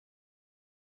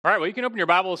All right, well, you can open your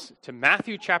Bibles to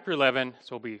Matthew chapter 11.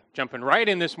 So we'll be jumping right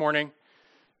in this morning.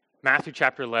 Matthew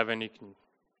chapter 11. You can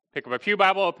pick up a pew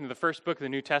Bible, open to the first book of the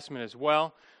New Testament as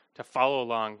well to follow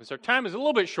along. Because our time is a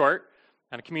little bit short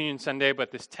on a Communion Sunday, but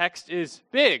this text is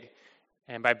big.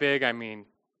 And by big, I mean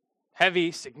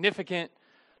heavy, significant.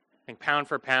 I think pound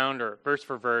for pound or verse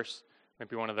for verse. Might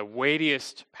be one of the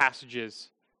weightiest passages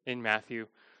in Matthew.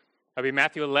 That'll be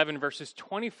Matthew 11, verses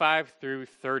 25 through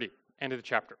 30, end of the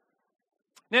chapter.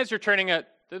 And as you're turning at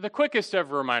the quickest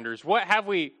of reminders, what have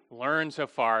we learned so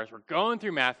far as we're going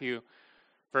through Matthew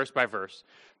verse by verse?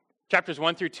 Chapters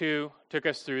 1 through 2 took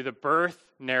us through the birth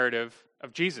narrative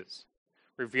of Jesus,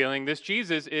 revealing this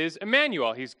Jesus is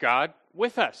Emmanuel. He's God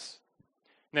with us.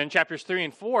 And then in chapters 3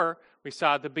 and 4, we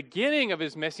saw the beginning of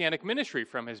his messianic ministry,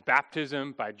 from his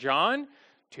baptism by John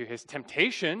to his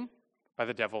temptation by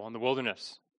the devil in the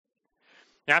wilderness.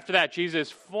 And after that, Jesus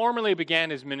formally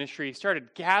began his ministry. He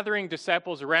started gathering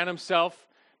disciples around himself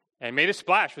and made a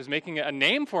splash, was making a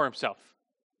name for himself.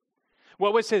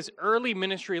 What was his early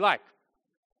ministry like?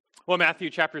 Well,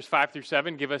 Matthew chapters 5 through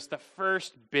 7 give us the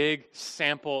first big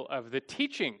sample of the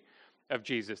teaching of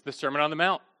Jesus, the Sermon on the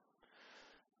Mount,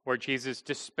 where Jesus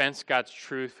dispensed God's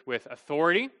truth with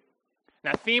authority.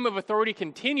 Now, theme of authority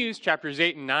continues. Chapters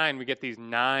 8 and 9, we get these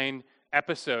 9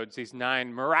 episodes, these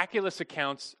 9 miraculous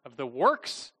accounts of the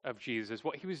works of Jesus,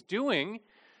 what he was doing,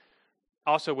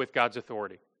 also with God's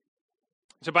authority.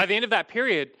 So by the end of that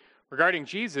period, regarding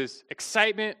Jesus,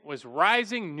 excitement was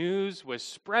rising, news was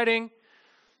spreading.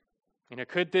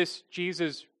 Could this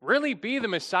Jesus really be the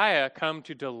Messiah come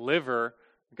to deliver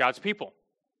God's people?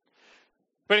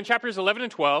 But in chapters 11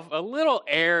 and 12, a little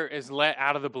air is let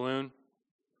out of the balloon,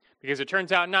 because it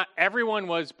turns out not everyone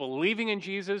was believing in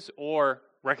Jesus or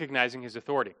recognizing his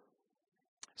authority.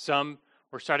 Some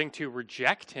were starting to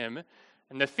reject him,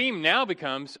 and the theme now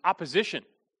becomes opposition.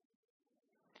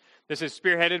 This is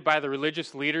spearheaded by the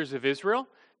religious leaders of Israel,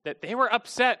 that they were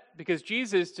upset because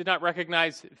Jesus did not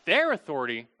recognize their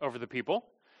authority over the people.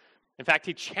 In fact,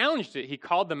 he challenged it. He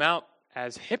called them out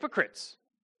as hypocrites.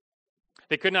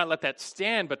 They could not let that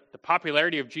stand, but the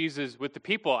popularity of Jesus with the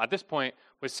people at this point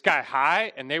was sky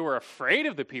high, and they were afraid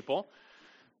of the people.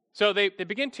 So they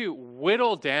begin to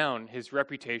whittle down his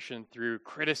reputation through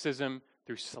criticism,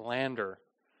 through slander.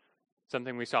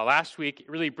 Something we saw last week. It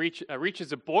really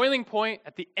reaches a boiling point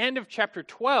at the end of chapter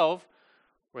 12,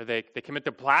 where they commit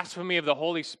the blasphemy of the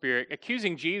Holy Spirit,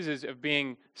 accusing Jesus of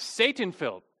being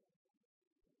Satan-filled.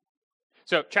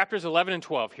 So chapters 11 and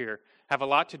 12 here have a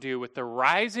lot to do with the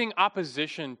rising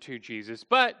opposition to Jesus,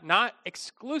 but not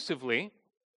exclusively.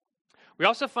 We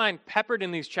also find peppered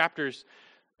in these chapters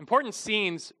important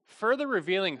scenes further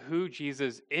revealing who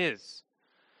Jesus is.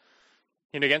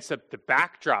 Against the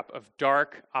backdrop of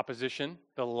dark opposition,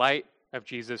 the light of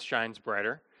Jesus shines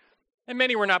brighter. And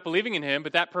many were not believing in him,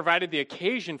 but that provided the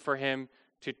occasion for him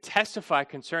to testify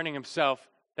concerning himself,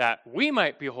 that we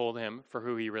might behold him for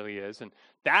who he really is. And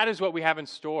that is what we have in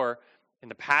store in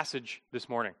the passage this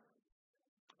morning.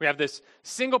 We have this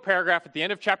single paragraph at the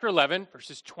end of chapter 11,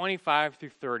 verses 25 through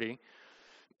 30.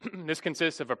 This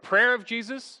consists of a prayer of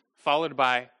Jesus, followed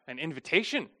by an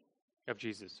invitation of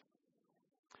Jesus.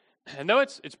 And though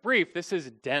it's brief, this is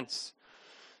dense.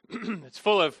 It's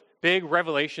full of big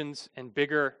revelations and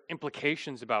bigger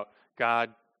implications about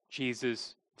God,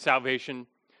 Jesus, salvation.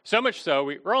 So much so,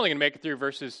 we're only going to make it through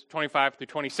verses 25 through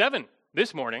 27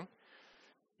 this morning.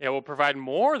 It will provide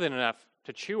more than enough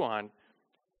to chew on.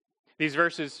 These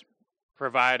verses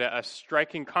provide a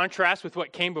striking contrast with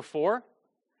what came before.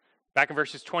 Back in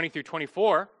verses 20 through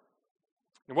 24,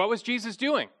 and what was Jesus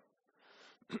doing?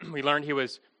 We learned he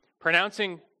was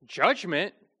pronouncing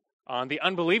judgment on the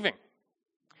unbelieving.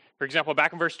 For example,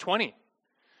 back in verse 20,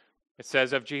 it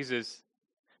says of Jesus,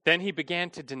 "Then he began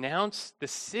to denounce the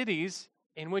cities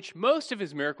in which most of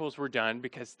his miracles were done,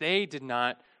 because they did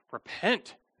not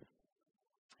repent."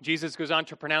 Jesus goes on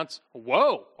to pronounce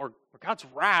woe, or God's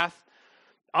wrath,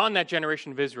 on that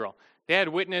generation of Israel. They had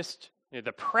witnessed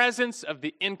the presence of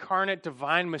the incarnate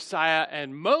divine Messiah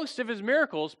and most of his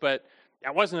miracles, but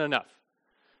that wasn't enough.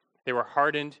 They were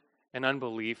hardened in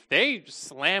unbelief. They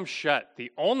slammed shut the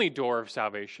only door of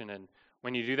salvation, and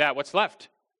when you do that, what's left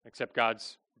except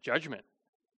God's judgment?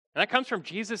 And that comes from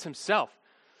Jesus himself.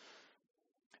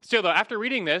 Still, though, after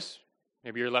reading this,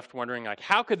 maybe you're left wondering,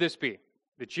 how could this be?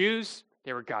 The Jews,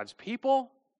 they were God's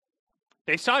people.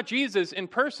 They saw Jesus in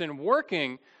person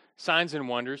working signs and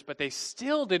wonders, but they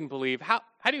still didn't believe. How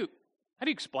do you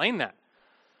explain that?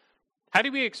 How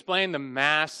do we explain the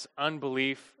mass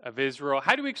unbelief of Israel?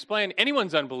 How do we explain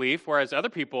anyone's unbelief, whereas other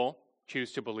people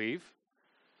choose to believe?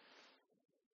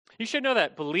 You should know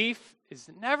that belief is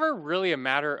never really a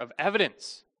matter of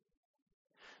evidence.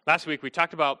 Last week, we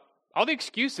talked about all the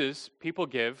excuses people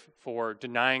give for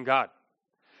denying God.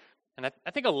 And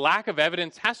I think a lack of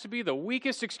evidence has to be the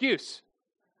weakest excuse.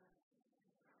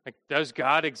 Like, does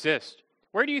God exist?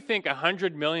 Where do you think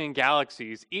 100 million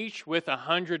galaxies, each with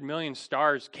 100 million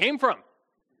stars, came from?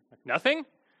 Nothing?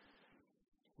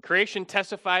 Creation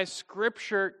testifies,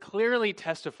 Scripture clearly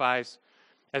testifies,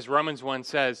 as Romans 1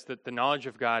 says, that the knowledge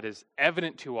of God is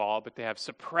evident to all, but they have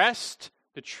suppressed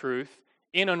the truth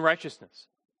in unrighteousness.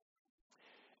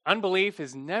 Unbelief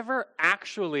is never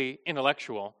actually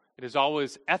intellectual. It is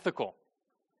always ethical.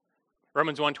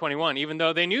 Romans 1:21, even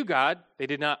though they knew God, they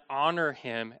did not honor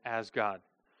him as God.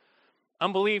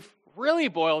 Unbelief really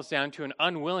boils down to an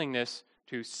unwillingness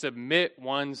to submit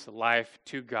one's life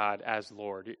to God as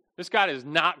Lord. This God is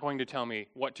not going to tell me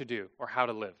what to do or how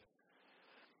to live.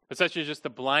 But such is just the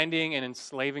blinding and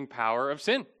enslaving power of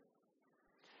sin.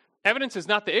 Evidence is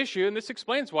not the issue, and this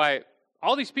explains why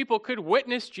all these people could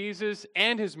witness Jesus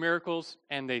and his miracles,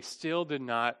 and they still did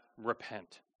not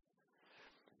repent.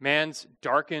 Man's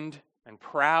darkened and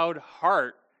proud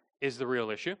heart is the real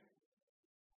issue.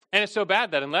 And it's so bad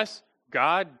that unless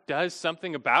God does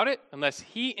something about it, unless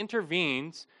he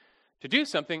intervenes to do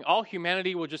something, all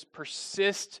humanity will just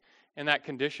persist in that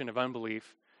condition of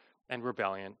unbelief and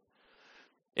rebellion.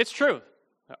 It's true.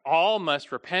 All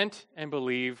must repent and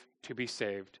believe to be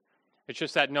saved. It's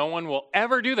just that no one will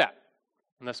ever do that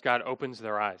unless God opens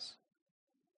their eyes.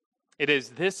 It is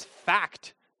this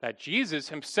fact that Jesus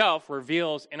himself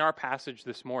reveals in our passage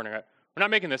this morning. We're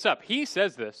not making this up. He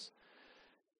says this.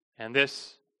 And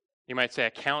this, you might say,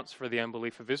 accounts for the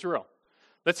unbelief of Israel.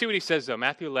 Let's see what he says, though.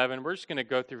 Matthew 11, we're just going to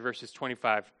go through verses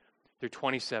 25 through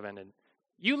 27. And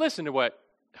you listen to what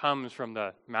comes from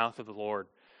the mouth of the Lord.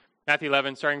 Matthew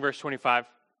 11, starting verse 25.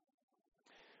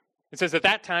 It says, "At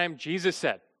that time, Jesus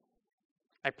said,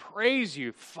 'I praise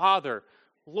you, Father,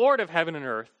 Lord of heaven and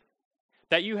earth,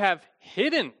 that you have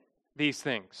hidden these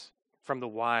things from the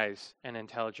wise and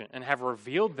intelligent and have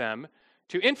revealed them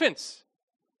to infants.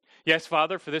 Yes,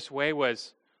 Father, for this way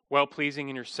was well-pleasing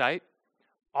in your sight.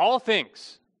 All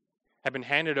things have been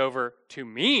handed over to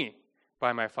me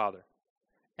by my Father.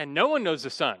 And no one knows the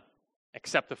Son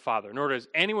except the Father, nor does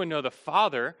anyone know the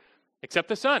Father except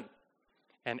the Son,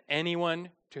 and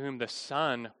anyone to whom the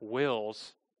Son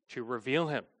wills to reveal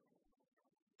him.'"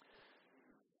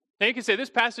 Now you can say this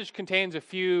passage contains a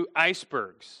few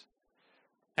icebergs.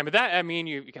 And by that I mean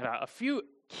you got a few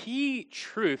key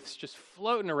truths just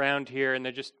floating around here, and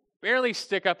they just barely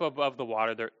stick up above the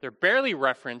water. They're barely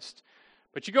referenced.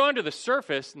 But you go under the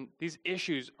surface, and these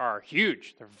issues are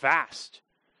huge. They're vast.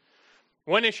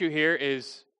 One issue here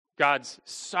is God's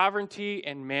sovereignty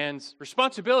and man's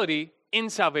responsibility in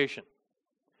salvation.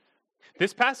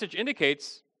 This passage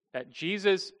indicates that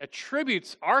Jesus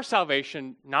attributes our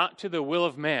salvation not to the will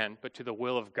of man, but to the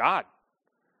will of God.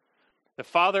 The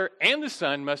Father and the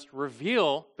Son must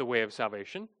reveal the way of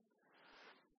salvation.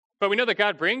 But we know that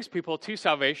God brings people to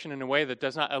salvation in a way that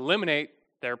does not eliminate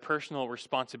their personal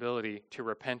responsibility to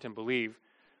repent and believe.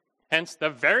 Hence, the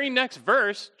very next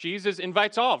verse, Jesus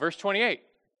invites all. Verse 28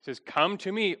 says, "Come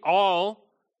to me, all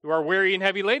who are weary and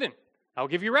heavy laden. I'll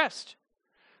give you rest."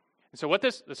 And so what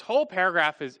this whole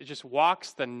paragraph is, it just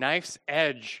walks the knife's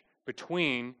edge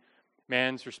between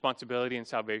man's responsibility in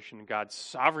salvation and God's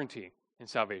sovereignty in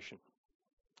salvation.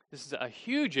 This is a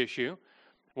huge issue,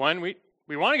 one we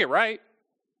want to get right.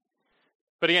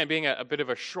 But again, being a bit of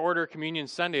a shorter Communion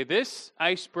Sunday, this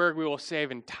iceberg we will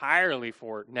save entirely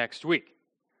for next week.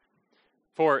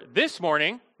 For this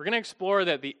morning, we're going to explore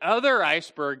the other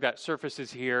iceberg that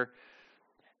surfaces here,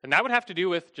 and that would have to do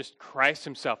with just Christ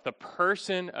himself, the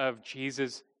person of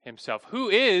Jesus himself. Who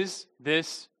is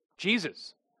this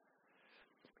Jesus?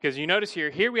 Because you notice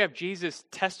here we have Jesus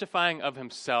testifying of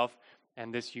himself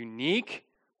and this unique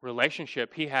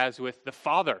relationship he has with the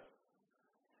Father.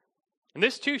 And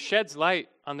this too sheds light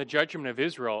on the judgment of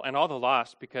Israel and all the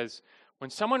lost, because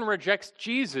when someone rejects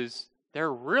Jesus,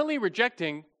 they're really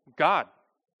rejecting God.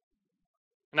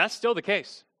 And that's still the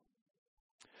case.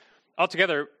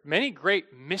 Altogether, many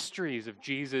great mysteries of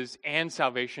Jesus and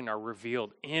salvation are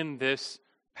revealed in this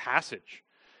passage.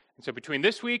 And so between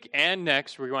this week and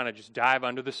next, we want to just dive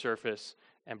under the surface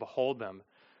and behold them.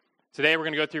 Today, we're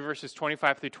going to go through verses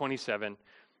 25 through 27.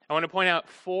 I want to point out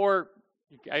four,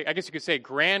 I guess you could say,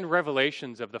 grand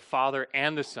revelations of the Father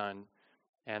and the Son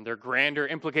and their grander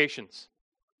implications.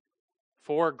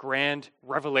 Four grand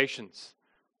revelations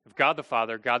of God the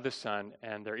Father, God the Son,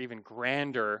 and their even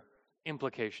grander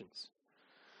implications.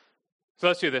 So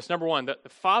let's do this. Number one, the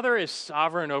Father is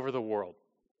sovereign over the world.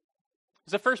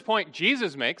 It's the first point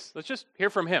Jesus makes. Let's just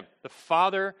hear from him. The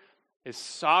Father is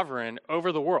sovereign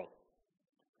over the world.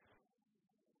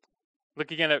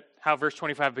 Look again at how verse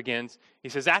 25 begins. He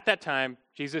says, "At that time,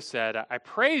 Jesus said, I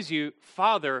praise you,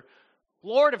 Father,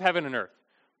 Lord of heaven and earth."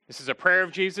 This is a prayer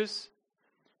of Jesus.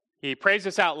 He prays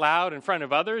this out loud in front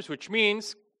of others, which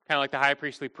means, kind of like the high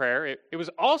priestly prayer, it was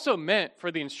also meant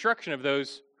for the instruction of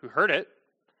those who heard it.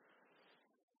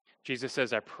 Jesus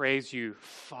says, "I praise you,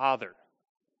 Father."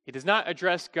 He does not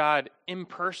address God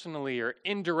impersonally or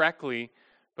indirectly,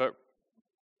 but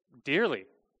dearly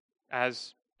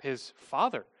as his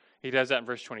Father. He does that in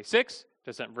verse 26,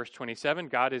 does that in verse 27.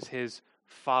 God is his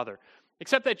Father.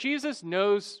 Except that Jesus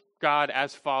knows God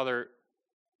as Father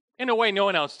in a way no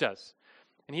one else does.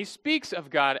 And he speaks of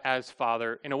God as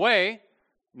Father in a way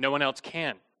no one else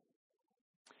can.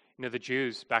 You know, the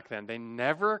Jews back then, they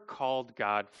never called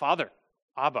God Father,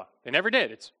 Abba. They never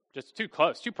did. It's just too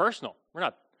close, too personal.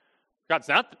 God's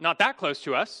not that close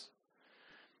to us.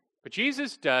 But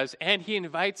Jesus does, and he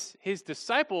invites his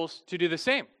disciples to do the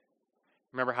same.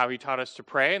 Remember how he taught us to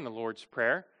pray in the Lord's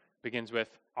Prayer? It begins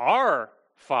with, "Our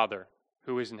Father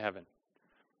who is in heaven."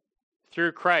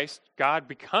 Through Christ, God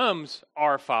becomes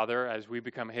our Father as we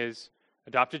become his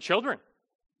adopted children.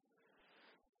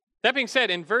 That being said,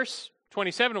 in verse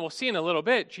 27, we'll see in a little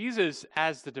bit, Jesus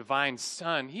as the divine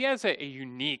Son, he has a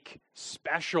unique,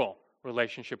 special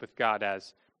relationship with God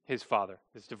as his Father,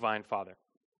 his divine Father.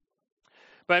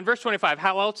 But in verse 25,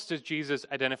 how else does Jesus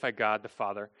identify God the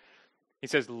Father? He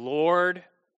says, "Lord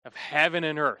of heaven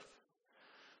and earth."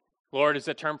 Lord is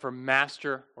a term for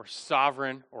master or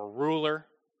sovereign or ruler.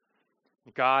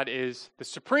 God is the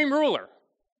supreme ruler.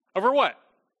 Over what?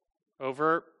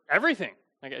 Over everything.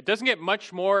 Like, it doesn't get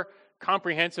much more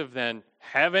comprehensive than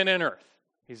heaven and earth.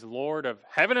 He's Lord of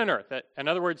heaven and earth. In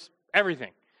other words,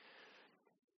 everything.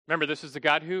 Remember, this is the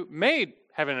God who made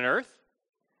heaven and earth.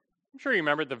 I'm sure you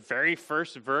remember the very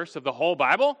first verse of the whole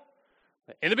Bible.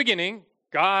 In the beginning,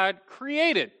 God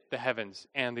created the heavens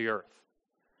and the earth.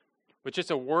 With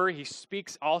just a word, he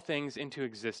speaks all things into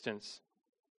existence.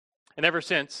 And ever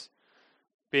since,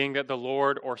 being that the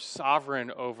Lord or sovereign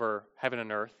over heaven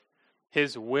and earth,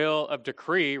 his will of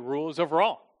decree rules over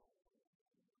all.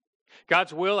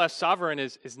 God's will as sovereign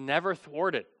is never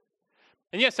thwarted.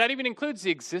 And yes, that even includes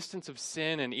the existence of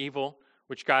sin and evil,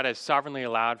 which God has sovereignly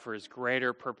allowed for his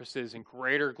greater purposes and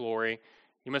greater glory.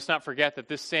 You must not forget that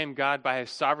this same God, by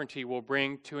his sovereignty, will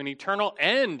bring to an eternal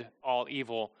end all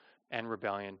evil and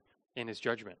rebellion in his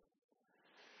judgment.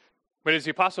 But as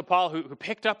the Apostle Paul, who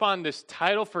picked up on this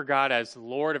title for God as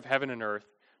Lord of heaven and earth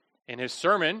in his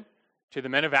sermon to the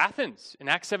men of Athens in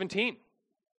Acts 17.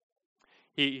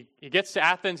 He gets to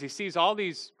Athens, he sees all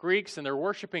these Greeks, and they're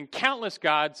worshiping countless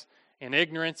gods in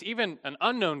ignorance, even an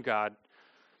unknown God.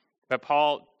 But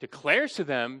Paul declares to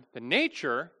them the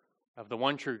nature of the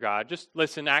one true God. Just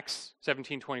listen, Acts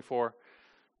 17:24.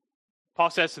 Paul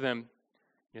says to them,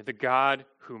 "The God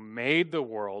who made the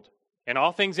world and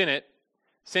all things in it,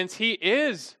 since he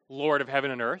is Lord of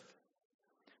heaven and earth,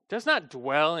 does not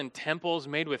dwell in temples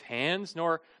made with hands,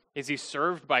 nor is he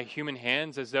served by human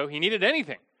hands as though he needed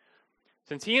anything,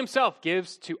 since he himself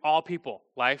gives to all people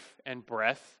life and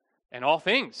breath and all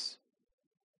things."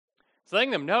 It's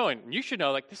letting them know, and you should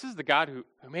know, this is the God who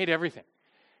made everything.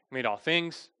 He made all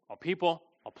things, all people,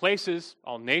 all places,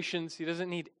 all nations. He doesn't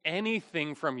need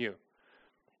anything from you.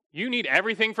 You need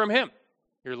everything from him.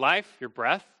 Your life, your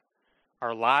breath,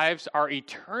 our lives, our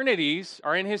eternities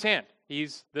are in his hand.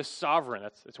 He's the sovereign.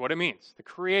 That's what it means. The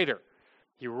creator.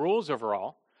 He rules over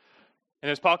all.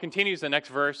 And as Paul continues the next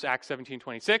verse, Acts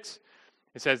 17:26,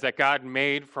 it says that God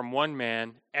made from one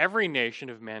man every nation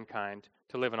of mankind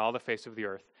to live on all the face of the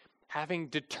earth, having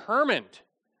determined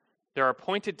their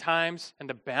appointed times and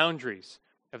the boundaries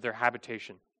of their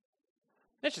habitation.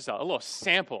 That's just a little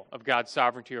sample of God's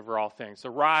sovereignty over all things. The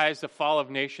rise, the fall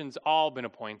of nations, all been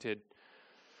appointed.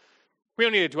 We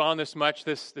don't need to dwell on this much.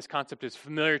 This concept is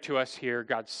familiar to us here,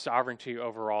 God's sovereignty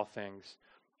over all things.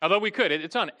 Although we could,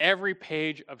 it's on every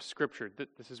page of Scripture.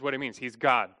 This is what it means. He's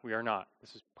God. We are not.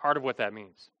 This is part of what that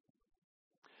means.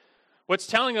 What's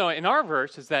telling, though, in our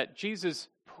verse is that Jesus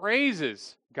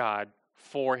praises God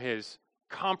for his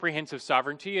comprehensive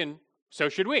sovereignty, and so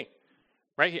should we.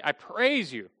 Right? I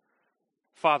praise you,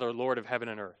 Father, Lord of heaven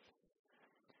and earth.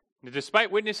 And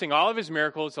despite witnessing all of his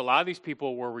miracles, a lot of these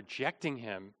people were rejecting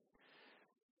him.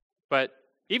 But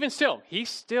even still, he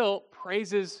still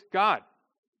praises God.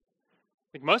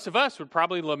 Most of us would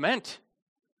probably lament,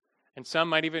 and some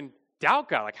might even doubt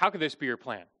God. How could this be your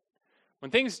plan?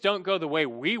 When things don't go the way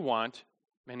we want,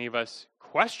 many of us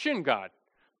question God,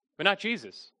 but not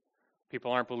Jesus.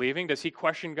 People aren't believing. Does he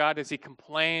question God? Does he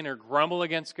complain or grumble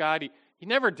against God? He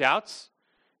never doubts.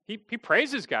 He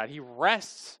praises God. He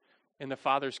rests in the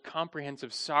Father's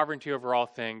comprehensive sovereignty over all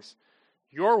things.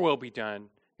 Your will be done.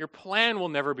 Your plan will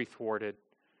never be thwarted.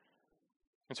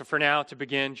 And so for now, to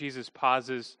begin, Jesus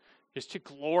pauses just to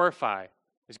glorify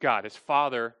his God, his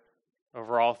Father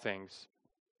over all things.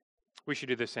 We should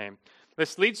do the same.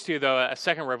 This leads to, though, a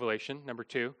second revelation, number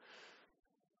 2.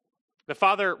 The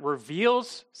Father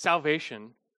reveals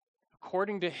salvation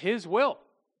according to his will.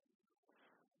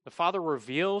 The Father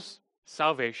reveals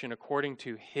salvation according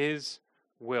to his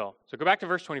will. So go back to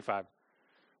verse 25.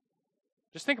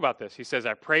 Just think about this. He says,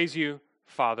 I praise you,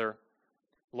 Father,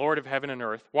 Lord of heaven and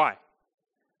earth. Why?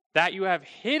 That you have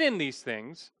hidden these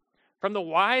things from the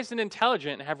wise and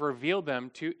intelligent and have revealed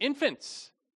them to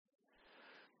infants.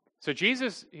 So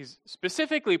Jesus, he's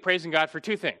specifically praising God for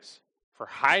 2 things, for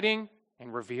hiding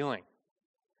and revealing.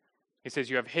 He says,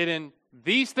 you have hidden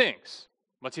these things.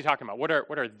 What's he talking about? What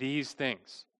are these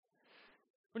things?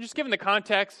 We're just given the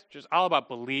context, just all about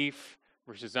belief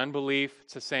versus unbelief.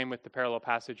 It's the same with the parallel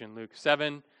passage in Luke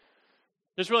 7.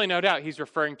 There's really no doubt he's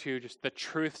referring to just the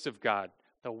truths of God,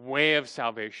 the way of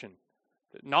salvation,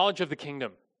 the knowledge of the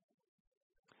kingdom.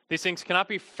 These things cannot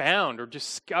be found or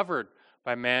discovered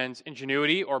by man's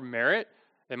ingenuity or merit.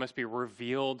 They must be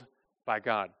revealed by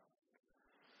God.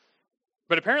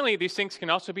 But apparently these things can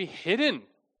also be hidden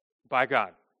by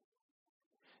God.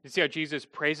 You see how Jesus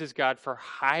praises God for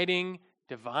hiding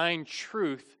divine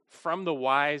truth from the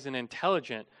wise and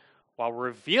intelligent while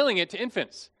revealing it to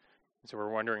infants. And so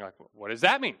we're wondering, like, what does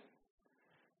that mean?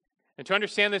 And to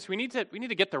understand this, we need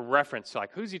to get the reference. So,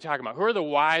 like, who's he talking about? Who are the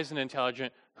wise and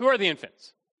intelligent? Who are the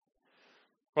infants?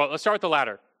 Well, let's start with the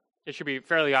latter. It should be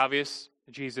fairly obvious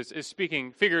that Jesus is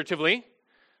speaking figuratively.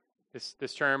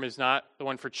 This term is not the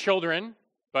one for children,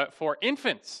 but for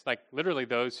infants, like literally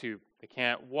those who they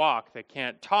can't walk, they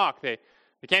can't talk, they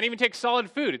can't even take solid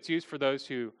food. It's used for those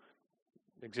who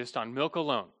exist on milk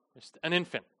alone, just an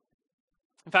infant.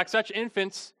 In fact, such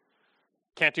infants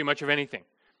can't do much of anything.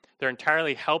 They're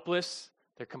entirely helpless.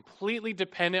 They're completely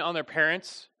dependent on their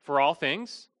parents for all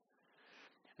things.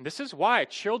 And this is why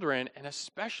children, and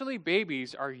especially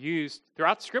babies, are used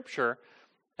throughout Scripture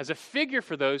as a figure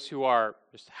for those who are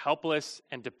just helpless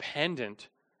and dependent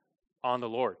on the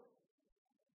Lord.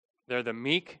 They're the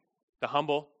meek, the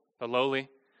humble, the lowly.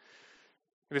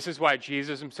 This is why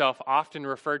Jesus himself often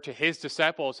referred to his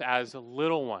disciples as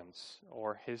little ones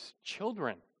or his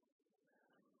children.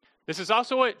 This is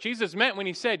also what Jesus meant when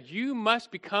he said, you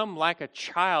must become like a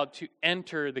child to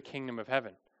enter the kingdom of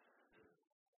heaven.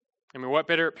 I mean, what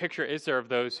better picture is there of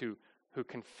those who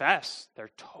confess their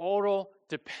total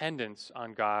dependence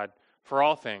on God for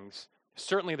all things,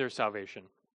 certainly their salvation?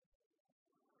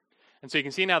 And so you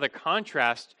can see now the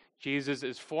contrast Jesus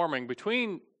is forming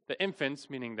between the infants,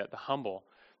 meaning that the humble,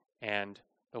 and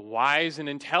the wise and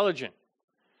intelligent.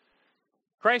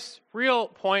 Christ's real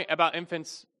point about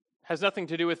infants has nothing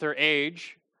to do with their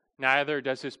age. Neither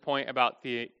does his point about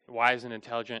the wise and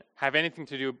intelligent have anything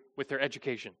to do with their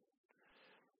education.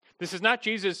 This is not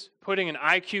Jesus putting an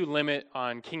IQ limit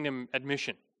on kingdom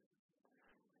admission.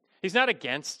 He's not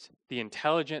against the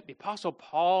intelligent. The Apostle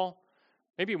Paul,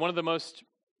 maybe one of the most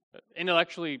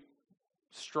intellectually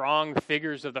strong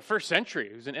figures of the first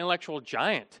century, who's an intellectual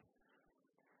giant.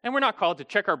 And we're not called to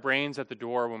check our brains at the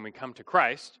door when we come to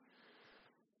Christ.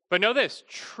 But know this,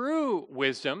 true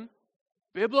wisdom,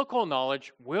 biblical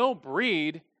knowledge will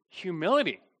breed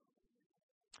humility.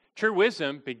 True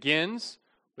wisdom begins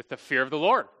with the fear of the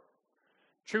Lord.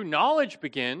 True knowledge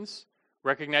begins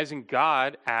recognizing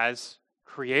God as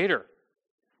creator.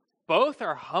 Both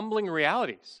are humbling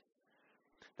realities.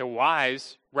 The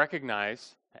wise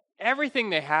recognize that everything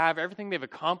they have, everything they've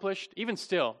accomplished, even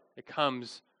still, it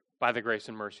comes by the grace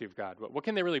and mercy of God. What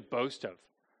can they really boast of?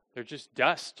 They're just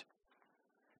dust.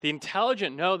 The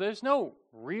intelligent know there's no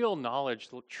real knowledge,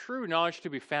 true knowledge to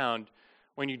be found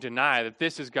when you deny that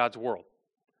this is God's world.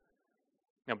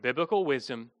 Now, biblical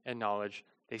wisdom and knowledge,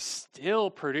 they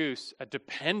still produce a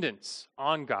dependence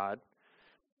on God,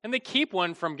 and they keep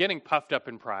one from getting puffed up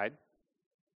in pride.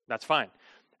 That's fine.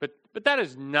 But that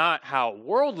is not how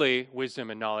worldly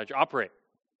wisdom and knowledge operate.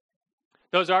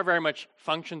 Those are very much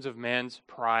functions of man's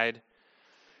pride.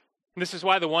 And this is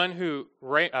why the one who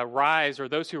rise, or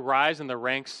those who rise in the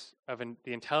ranks of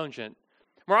the intelligent,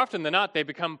 more often than not, they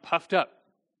become puffed up.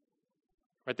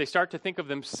 Right? They start to think of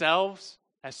themselves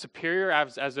as superior,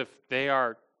 as if they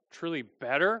are truly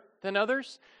better than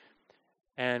others.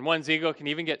 And one's ego can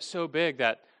even get so big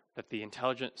that the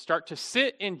intelligent start to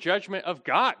sit in judgment of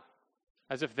God,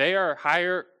 as if they are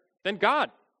higher than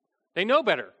God. They know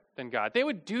better than God. They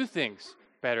would do things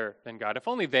better than God. If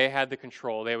only they had the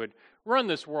control, they would run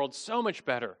this world so much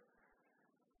better.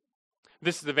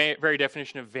 This is the very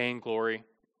definition of vainglory.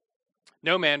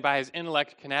 No man by his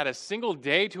intellect can add a single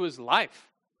day to his life.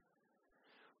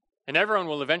 And everyone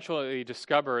will eventually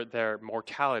discover their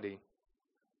mortality.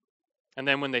 And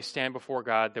then when they stand before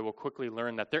God, they will quickly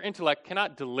learn that their intellect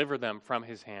cannot deliver them from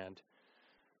his hand.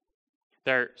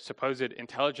 Their supposed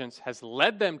intelligence has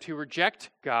led them to reject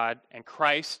God and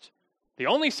Christ, the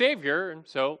only Savior. And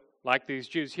so, like these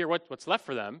Jews here, what's left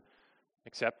for them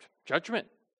except judgment?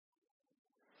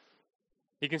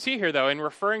 You can see here, though, in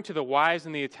referring to the wise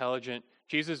and the intelligent,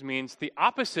 Jesus means the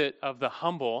opposite of the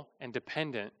humble and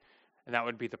dependent, and that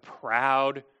would be the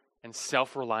proud and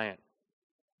self-reliant.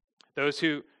 Those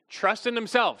who trust in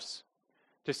themselves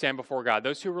to stand before God.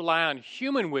 Those who rely on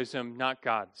human wisdom, not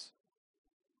God's.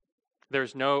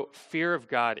 There's no fear of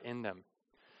God in them.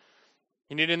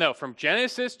 You need to know, from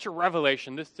Genesis to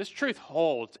Revelation, this truth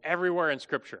holds everywhere in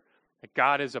Scripture. That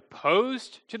God is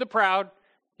opposed to the proud.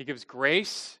 He gives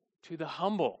grace to the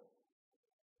humble.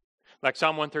 Like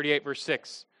Psalm 138, verse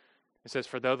 6, it says,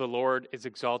 "For though the Lord is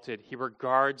exalted, he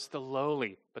regards the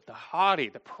lowly, but the haughty,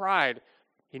 the pride,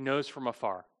 he knows from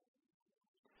afar."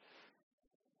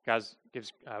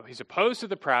 He's opposed to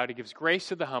the proud. He gives grace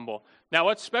to the humble. Now,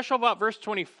 what's special about verse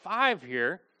 25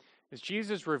 here is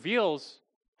Jesus reveals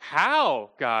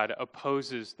how God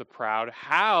opposes the proud,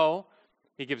 how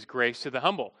he gives grace to the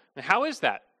humble. And how is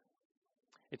that?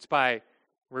 It's by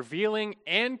revealing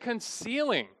and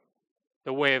concealing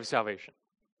the way of salvation.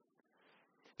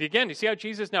 Again, you see how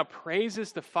Jesus now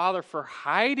praises the Father for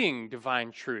hiding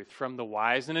divine truth from the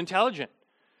wise and intelligent.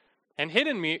 And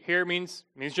hidden here means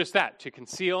just that, to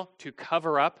conceal, to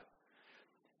cover up.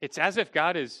 It's as if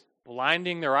God is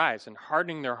blinding their eyes and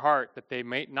hardening their heart that they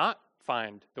may not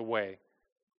find the way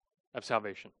of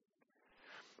salvation.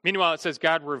 Meanwhile, it says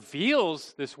God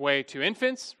reveals this way to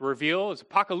infants. Reveal is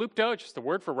apocalypto, it's just the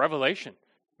word for revelation.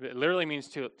 It literally means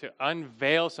to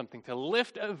unveil something, to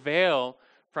lift a veil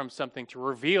from something, to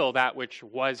reveal that which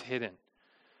was hidden.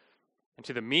 And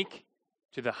to the meek,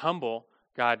 to the humble,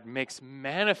 God makes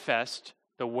manifest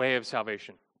the way of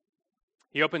salvation.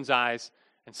 He opens eyes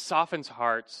and softens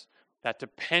hearts that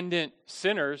dependent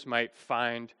sinners might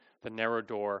find the narrow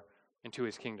door into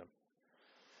his kingdom.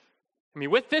 I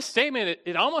mean, with this statement,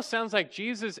 it almost sounds like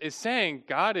Jesus is saying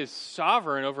God is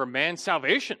sovereign over man's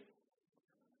salvation,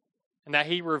 and that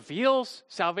he reveals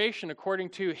salvation according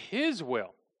to his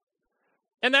will.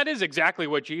 And that is exactly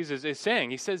what Jesus is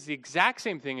saying. He says the exact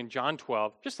same thing in John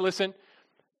 12. Just listen.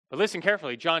 But listen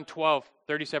carefully, John 12,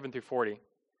 37 through 40.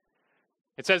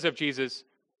 It says of Jesus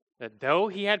that though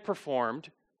he had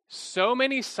performed so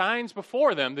many signs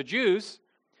before them, the Jews,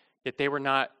 yet they were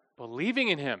not believing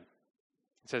in him.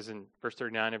 It says in verse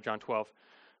 39 of John 12,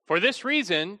 "For this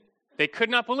reason they could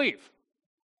not believe."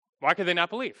 Why could they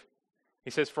not believe? He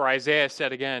says, "For Isaiah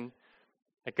said again,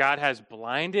 that God has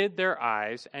blinded their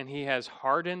eyes and he has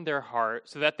hardened their heart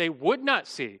so that they would not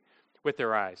see with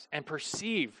their eyes and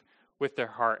perceive with their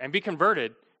heart and be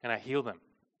converted, and I heal them."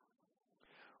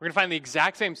 We're going to find the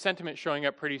exact same sentiment showing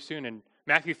up pretty soon in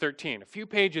Matthew 13, a few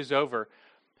pages over,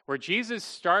 where Jesus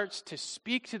starts to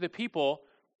speak to the people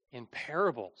in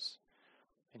parables.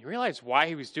 And you realize why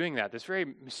he was doing that. This very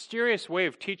mysterious way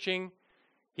of teaching,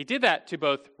 he did that to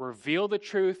both reveal the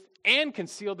truth and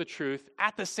conceal the truth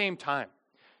at the same time.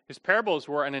 His parables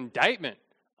were an indictment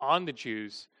on the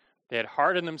Jews. They had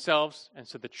hardened themselves, and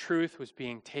so the truth was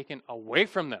being taken away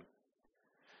from them.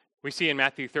 We see in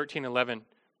Matthew 13:11,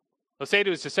 he'll say to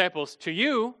his disciples, "To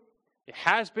you it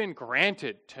has been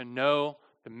granted to know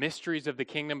the mysteries of the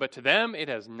kingdom, but to them it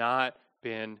has not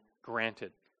been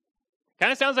granted."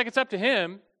 Kind of sounds like it's up to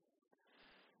him.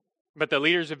 But the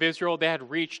leaders of Israel, they had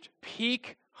reached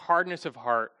peak hardness of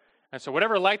heart. And so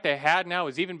whatever light they had now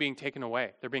is even being taken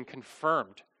away. They're being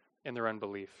confirmed in their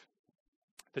unbelief.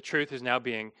 The truth is now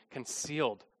being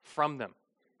concealed from them.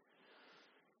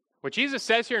 What Jesus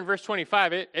says here in verse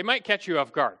 25, it might catch you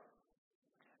off guard.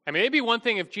 I mean, it'd be one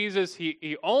thing if Jesus,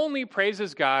 he only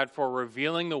praises God for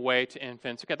revealing the way to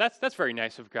infants. Okay, that's very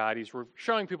nice of God. He's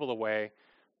showing people the way.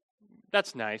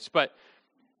 That's nice. But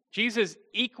Jesus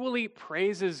equally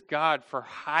praises God for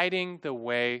hiding the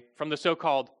way from the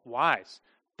so-called wise.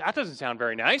 That doesn't sound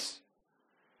very nice.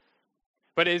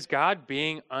 But is God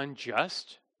being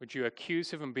unjust? Would you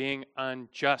accuse him of being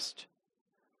unjust?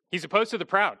 He's opposed to the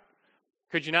proud.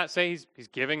 Could you not say he's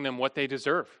giving them what they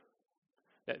deserve?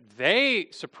 That they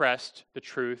suppressed the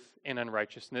truth in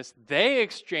unrighteousness. They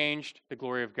exchanged the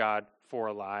glory of God for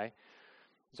a lie.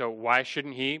 So why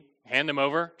shouldn't he hand them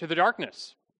over to the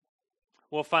darkness?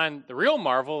 We'll find the real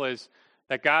marvel is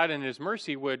that God in his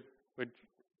mercy would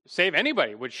save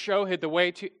anybody, would show the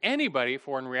way to anybody,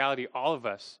 for in reality all of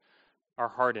us are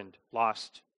hardened,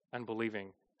 lost,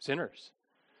 unbelieving sinners.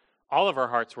 all of our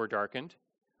hearts were darkened.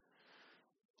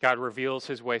 God reveals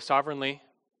his way sovereignly.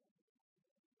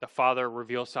 The Father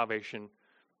reveals salvation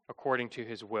according to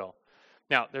his will.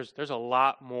 Now, there's a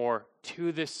lot more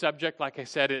to this subject. Like I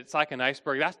said, it's like an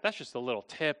iceberg. That's just a little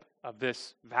tip of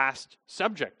this vast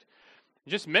subject.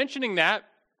 Just mentioning that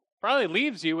probably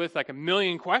leaves you with like a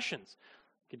million questions.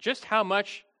 Just how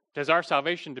much does our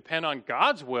salvation depend on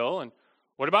God's will, and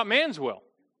what about man's will?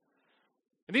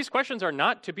 And these questions are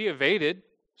not to be evaded.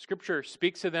 Scripture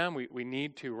speaks to them. We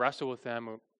need to wrestle with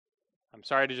them. I'm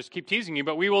sorry to just keep teasing you,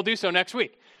 but we will do so next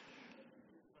week.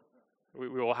 We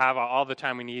will have all the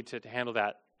time we need to handle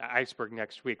that iceberg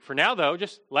next week. For now, though,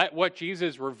 just let what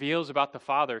Jesus reveals about the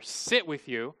Father sit with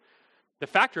you. The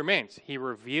fact remains, he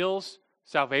reveals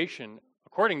salvation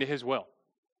according to his will.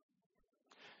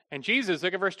 And Jesus,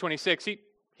 look at verse 26,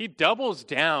 he doubles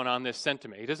down on this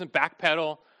sentiment. He doesn't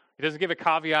backpedal. He doesn't give a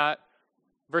caveat.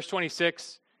 Verse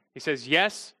 26, he says,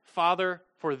 "Yes, Father,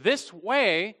 for this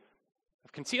way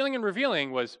of concealing and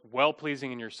revealing was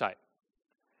well-pleasing in your sight."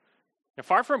 Now,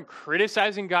 far from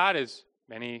criticizing God, as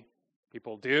many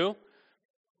people do,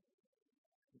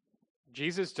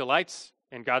 Jesus delights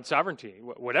in God's sovereignty.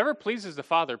 Whatever pleases the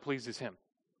Father pleases him.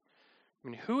 I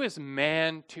mean, who is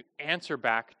man to answer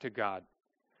back to God?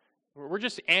 We're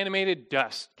just animated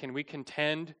dust. Can we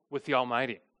contend with the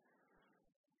Almighty?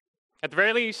 At the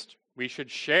very least, we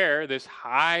should share this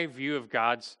high view of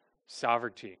God's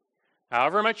sovereignty.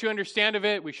 However much you understand of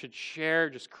it, we should share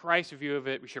just Christ's view of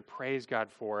it. We should praise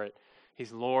God for it.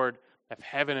 He's Lord of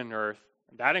heaven and earth.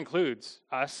 That includes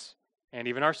us and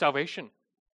even our salvation.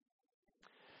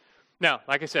 Now,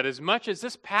 like I said, as much as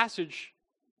this passage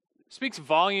speaks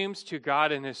volumes to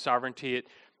God and his sovereignty,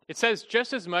 it says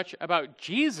just as much about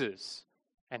Jesus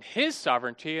and his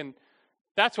sovereignty, and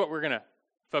that's what we're going to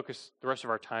focus the rest of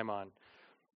our time on.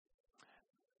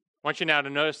 I want you now to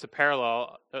notice the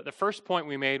parallel. The first point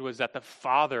we made was that the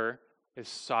Father is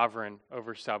sovereign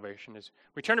over salvation. As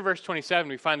we turn to verse 27,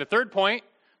 we find the third point,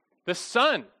 the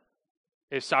Son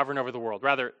is sovereign over the world.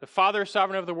 Rather, the Father is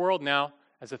sovereign over the world. Now,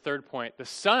 as a third point, the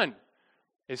Son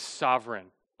is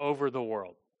sovereign over the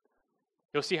world.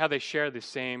 You'll see how they share the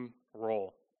same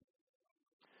role.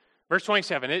 Verse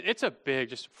 27, it's a big,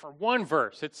 just for one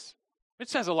verse, it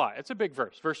says a lot. It's a big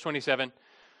verse. Verse 27,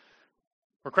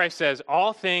 where Christ says,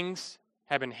 "All things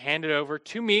have been handed over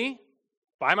to me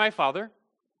by my Father.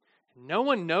 No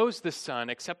one knows the Son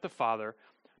except the Father,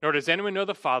 nor does anyone know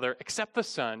the Father except the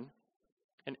Son,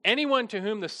 and anyone to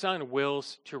whom the Son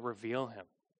wills to reveal him."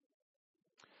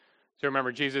 So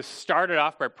remember, Jesus started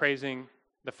off by praising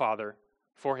the Father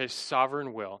for his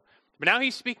sovereign will. But now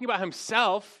he's speaking about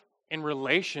himself in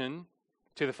relation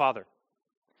to the Father.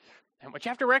 And what you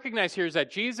have to recognize here is that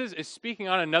Jesus is speaking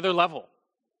on another level.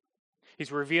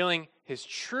 He's revealing his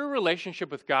true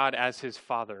relationship with God as his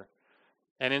Father,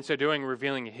 and in so doing,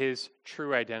 revealing his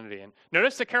true identity. And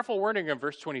notice the careful wording of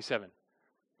verse 27.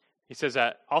 He says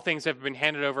that all things have been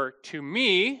handed over to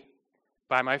me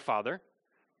by my Father.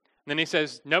 And then he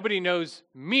says, nobody knows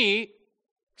me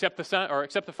except the Son, or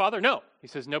except the Father. No, he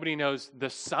says nobody knows the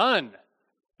Son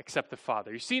except the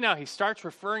Father. You see now, he starts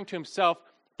referring to himself,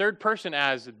 third person,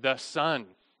 as the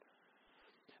Son.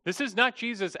 This is not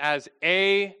Jesus as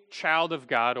a child of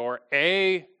God or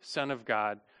a son of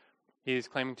God. He is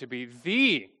claiming to be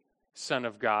the Son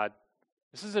of God.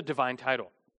 This is a divine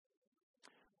title.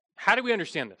 How do we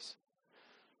understand this?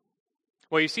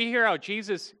 Well, you see here how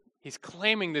Jesus, he's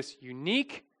claiming this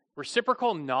unique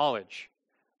reciprocal knowledge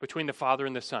between the Father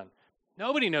and the Son.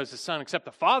 Nobody knows the Son except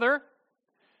the Father.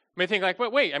 You may think like,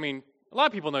 wait, I mean, a lot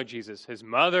of people know Jesus. His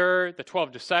mother, the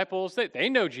 12 disciples, they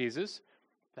know Jesus.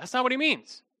 That's not what he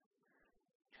means.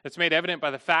 It's made evident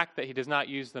by the fact that he does not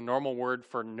use the normal word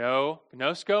for know,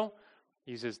 gnosko.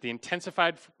 He uses the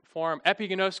intensified form,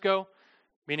 epignosko,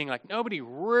 meaning like nobody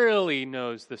really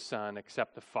knows the Son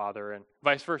except the Father, and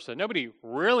vice versa. Nobody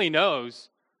really knows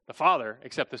the Father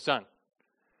except the Son.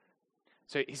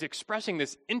 So he's expressing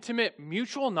this intimate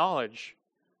mutual knowledge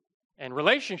and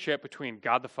relationship between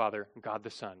God the Father and God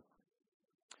the Son.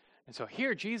 And so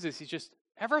here Jesus, he's just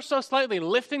ever so slightly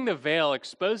lifting the veil,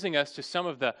 exposing us to some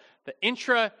of the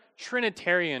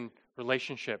intra-Trinitarian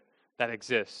relationship that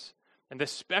exists and the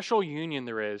special union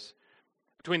there is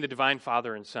between the divine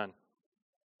Father and Son.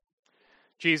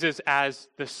 Jesus, as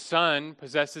the Son,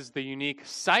 possesses the unique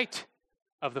sight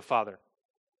of the Father.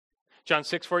 John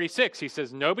 6:46, he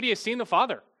says, nobody has seen the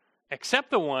Father except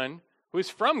the one who is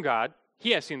from God.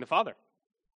 He has seen the Father.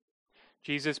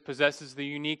 Jesus possesses the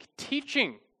unique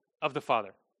teaching of the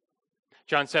Father.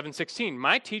 John 7:16,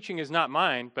 my teaching is not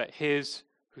mine, but his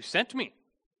who sent me.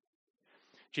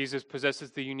 Jesus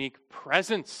possesses the unique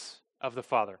presence of the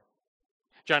Father.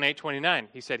 John 8:29,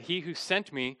 he said, "He who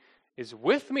sent me is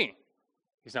with me.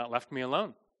 He's not left me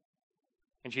alone."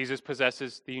 And Jesus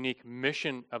possesses the unique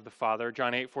mission of the Father.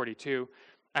 John 8:42,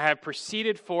 "I have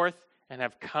proceeded forth and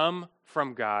have come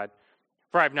from God,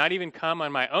 for I have not even come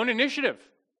on my own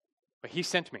initiative, but he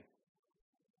sent me."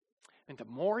 And the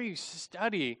more you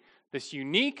study this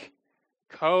unique,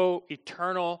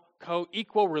 co-eternal,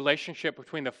 co-equal relationship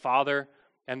between the Father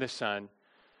and the Son,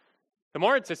 the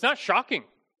more it's not shocking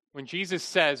when Jesus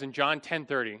says in John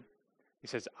 10:30, he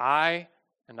says, "I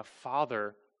and the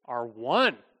Father are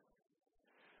one."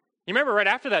 You remember right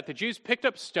after that, the Jews picked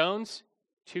up stones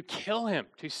to kill him,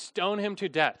 to stone him to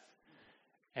death.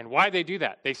 And why did they do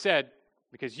that? They said,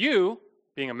 because you,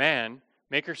 being a man,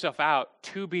 make yourself out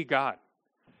to be God.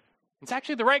 It's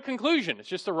actually the right conclusion. It's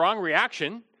just the wrong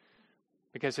reaction,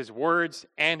 because his words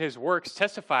and his works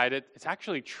testified it's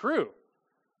actually true.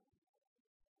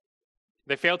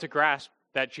 They failed to grasp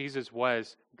that Jesus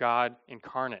was God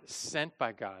incarnate, sent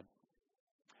by God.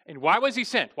 And why was he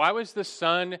sent? Why was the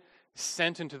Son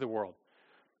sent into the world?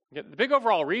 The big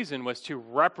overall reason was to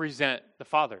represent the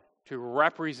Father, to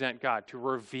represent God, to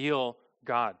reveal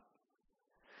God.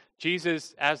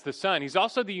 Jesus, as the Son, he's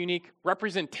also the unique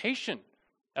representation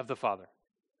of the Father.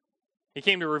 He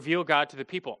came to reveal God to the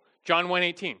people. John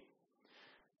 1:18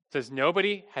 says,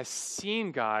 "Nobody has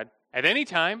seen God at any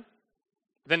time."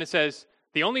 Then it says,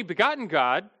 "The only begotten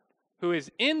God, who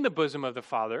is in the bosom of the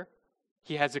Father,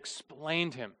 he has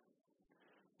explained him."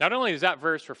 Not only does that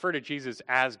verse refer to Jesus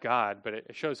as God, but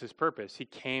it shows his purpose. He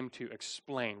came to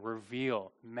explain,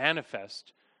 reveal,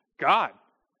 manifest God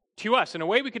to us in a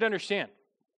way we could understand.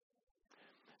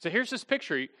 So here's this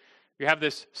picture. You have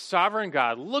this sovereign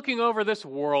God looking over this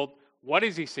world. What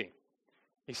does he see?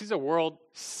 He sees a world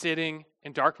sitting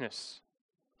in darkness.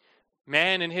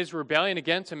 Man, in his rebellion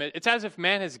against him, it's as if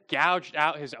man has gouged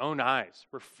out his own eyes,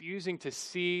 refusing to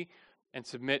see and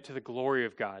submit to the glory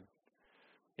of God.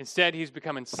 Instead, he's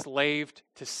become enslaved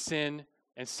to sin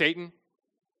and Satan.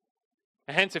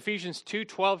 And hence, Ephesians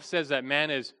 2:12 says that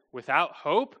man is without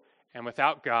hope and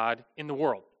without God in the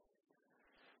world.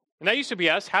 And that used to be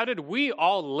us. How did we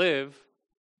all live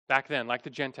back then, like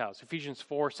the Gentiles? Ephesians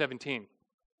 4:17.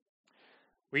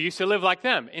 We used to live like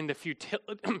them in the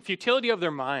futility of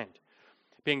their mind,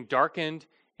 being darkened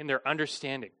in their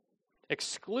understanding,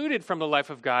 excluded from the life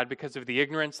of God because of the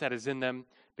ignorance that is in them,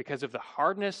 because of the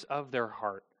hardness of their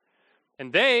heart.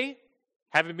 And they,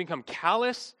 having become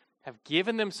callous, have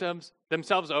given themselves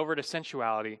over to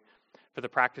sensuality for the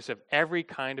practice of every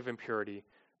kind of impurity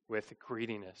with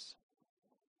greediness.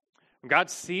 When God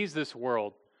sees this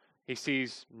world, he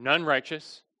sees none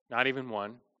righteous, not even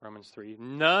one, Romans 3,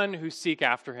 none who seek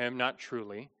after him, not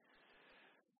truly.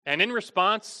 And in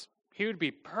response, he would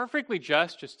be perfectly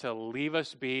just to leave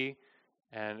us be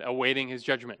and awaiting his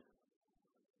judgment.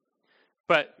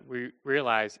 But we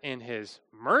realize in his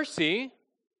mercy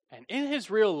and in his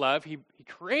real love, he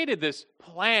created this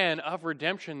plan of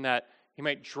redemption that he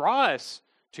might draw us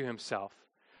to himself.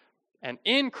 And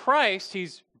in Christ,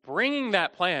 he's bringing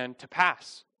that plan to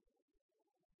pass.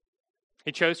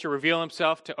 He chose to reveal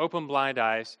himself to open blind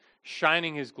eyes,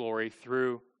 shining his glory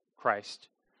through Christ.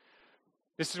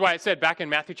 This is why it said back in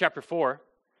Matthew chapter 4,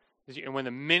 when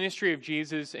the ministry of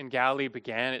Jesus in Galilee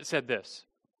began, it said this: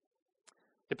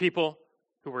 "The people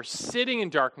who were sitting in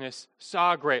darkness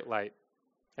saw a great light,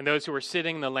 and those who were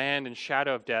sitting in the land and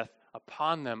shadow of death,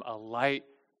 upon them a light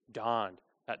dawned."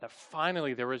 That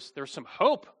finally there was some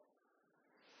hope.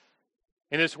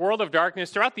 In this world of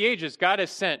darkness, throughout the ages, God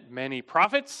has sent many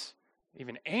prophets,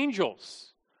 even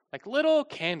angels, like little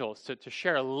candles to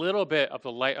share a little bit of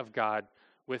the light of God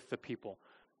with the people.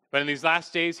 But in these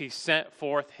last days, he sent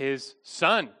forth his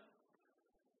Son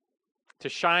to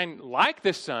shine like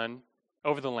the sun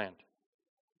over the land.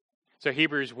 So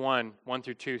Hebrews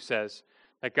 1:1-2 says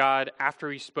that God,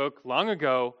 after he spoke long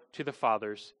ago to the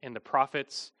fathers in the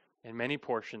prophets in many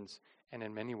portions and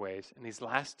in many ways, in these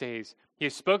last days, he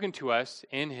has spoken to us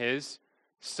in his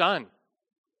Son.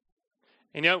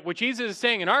 And you know, what Jesus is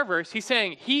saying in our verse, he's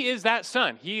saying he is that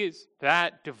Son. He is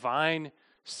that divine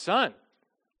Son,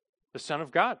 the Son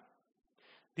of God.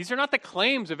 These are not the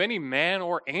claims of any man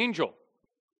or angel.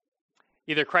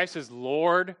 Either Christ is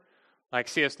Lord, like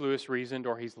C.S. Lewis reasoned,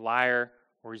 or he's liar,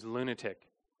 or he's lunatic.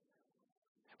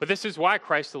 But this is why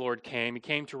Christ the Lord came. He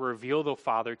came to reveal the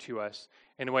Father to us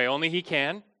in a way only he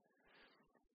can,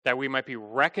 that we might be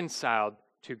reconciled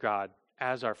to God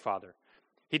as our Father.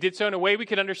 He did so in a way we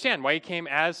could understand why he came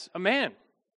as a man.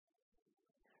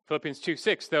 Philippians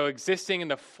 2:6, though existing in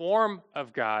the form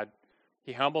of God,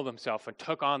 he humbled himself and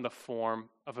took on the form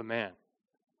of a man.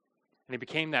 And he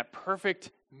became that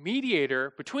perfect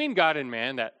mediator between God and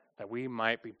man, that that we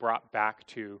might be brought back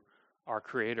to our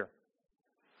Creator.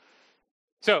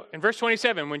 So, in verse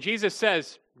 27, when Jesus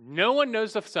says, no one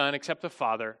knows the Son except the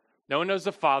Father, no one knows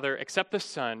the Father except the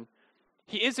Son,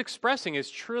 he is expressing his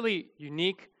truly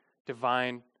unique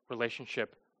divine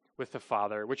relationship with the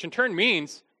Father, which in turn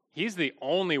means he's the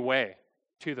only way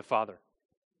to the Father.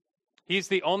 He's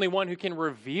the only one who can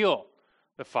reveal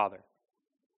the Father.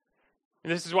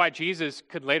 And this is why Jesus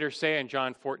could later say in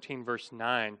John 14, verse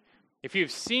 9, if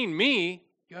you've seen me,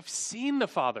 you have seen the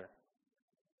Father.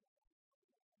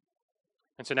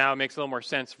 And so now it makes a little more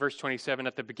sense. Verse 27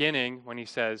 at the beginning when he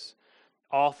says,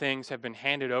 all things have been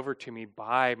handed over to me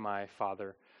by my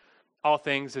Father. All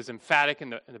things is emphatic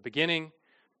in the beginning.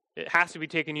 It has to be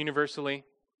taken universally.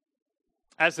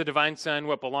 As the divine Son,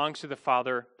 what belongs to the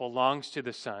Father belongs to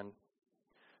the Son.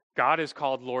 God is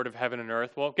called Lord of heaven and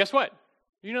earth. Well, guess what?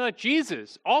 You know that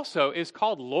Jesus also is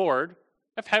called Lord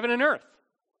of heaven and earth.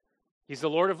 He's the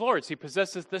Lord of lords. He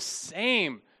possesses the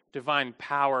same divine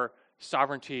power,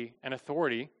 sovereignty, and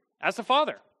authority as the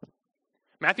Father.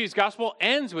 Matthew's gospel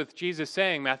ends with Jesus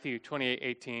saying, Matthew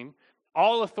 28:18,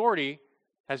 all authority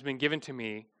has been given to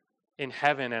me in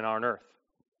heaven and on earth.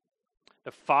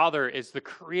 The Father is the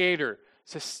creator,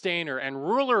 sustainer, and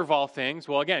ruler of all things.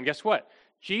 Well, again, guess what?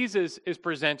 Jesus is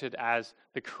presented as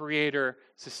the creator,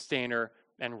 sustainer,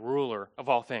 and ruler of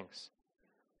all things.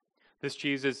 This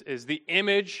Jesus is the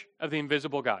image of the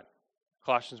invisible God.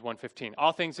 Colossians 1:15.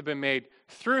 All things have been made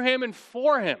through him and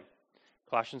for him.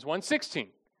 Colossians 1:16.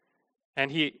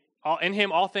 And in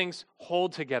him all things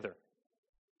hold together.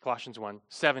 Colossians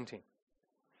 1:17.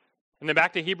 And then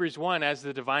back to Hebrews 1, as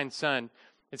the divine Son,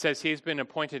 it says he has been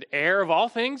appointed heir of all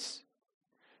things,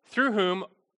 through whom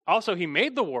also he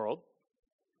made the world.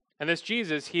 And this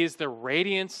Jesus, he is the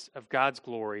radiance of God's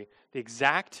glory, the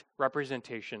exact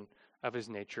representation of his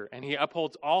nature. And he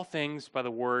upholds all things by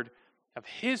the word of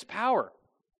his power.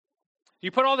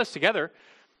 You put all this together,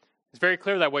 it's very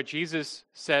clear that what Jesus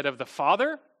said of the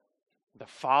Father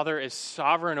is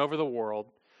sovereign over the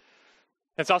world.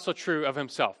 That's also true of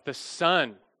himself. The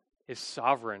Son is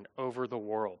sovereign over the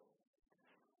world.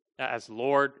 As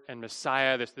Lord and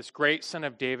Messiah, this great Son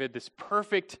of David, this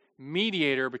perfect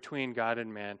mediator between God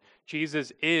and man,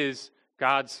 Jesus is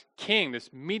God's king, this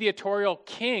mediatorial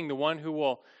king, the one who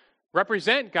will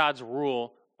represent God's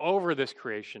rule over this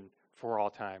creation for all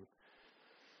time.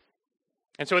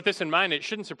 And so with this in mind, it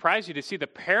shouldn't surprise you to see the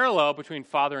parallel between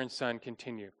Father and Son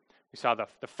continue. We saw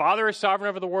the Father is sovereign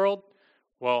over the world.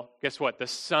 Well, guess what? The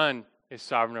Son is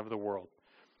sovereign over the world.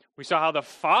 We saw how the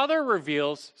Father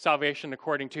reveals salvation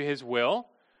according to his will.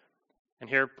 And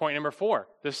here, point number 4,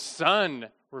 the Son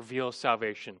reveals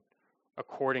salvation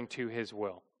according to his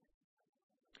will.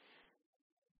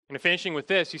 And finishing with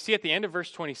this, you see at the end of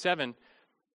verse 27,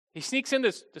 he sneaks in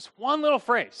this one little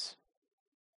phrase,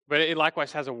 but it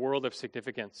likewise has a world of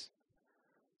significance.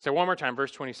 So one more time,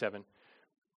 verse 27.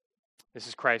 This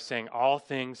is Christ saying, all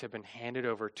things have been handed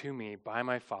over to me by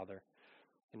my Father.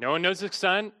 And no one knows the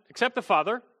Son except the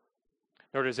Father,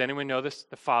 nor does anyone know the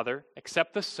Father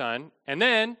except the Son. And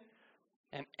then,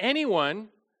 and anyone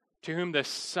to whom the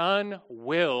Son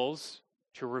wills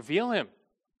to reveal him.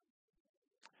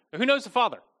 Now, who knows the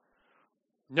Father?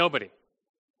 Nobody.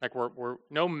 Like we're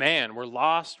no man. We're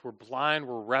lost. We're blind.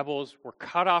 We're rebels. We're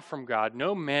cut off from God.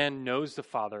 No man knows the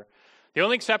Father. The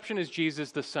only exception is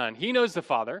Jesus the Son. He knows the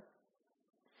Father.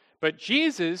 But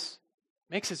Jesus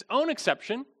makes his own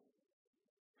exception.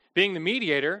 Being the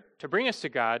mediator to bring us to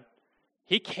God,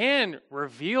 he can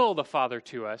reveal the Father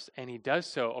to us, and he does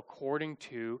so according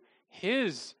to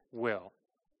his will.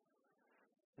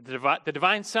 The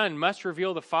divine Son must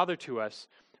reveal the Father to us,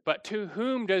 but to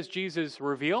whom does Jesus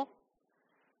reveal?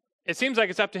 It seems like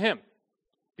it's up to him,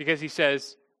 because he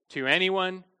says, to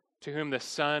anyone to whom the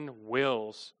Son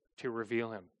wills to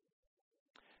reveal him.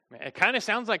 It kind of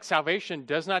sounds like salvation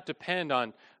does not depend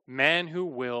on man who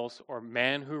wills or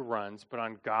man who runs, but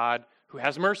on God who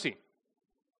has mercy.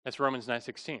 That's Romans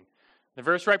 9:16. The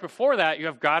verse right before that, you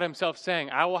have God himself saying,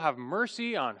 I will have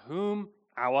mercy on whom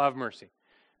I will have mercy.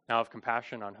 Now have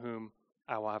compassion on whom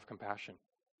I will have compassion.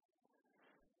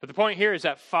 But the point here is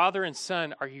that Father and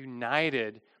Son are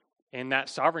united in that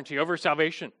sovereignty over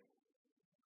salvation.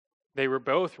 They were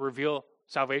both reveal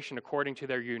salvation according to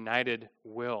their united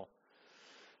will.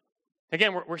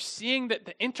 Again, we're seeing that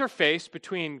the interface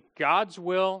between God's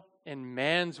will and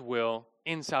man's will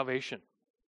in salvation.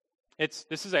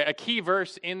 This is a key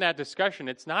verse in that discussion.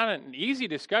 It's not an easy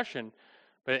discussion,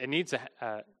 but it needs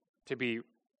to be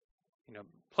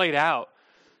played out.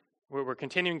 We're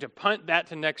continuing to punt that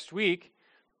to next week,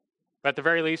 but at the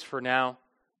very least for now,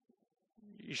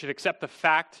 you should accept the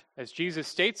fact as Jesus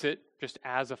states it just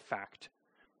as a fact.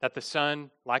 that the Son,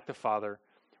 like the Father,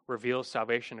 reveals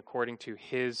salvation according to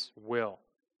his will.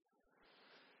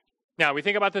 Now, we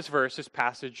think about this verse, this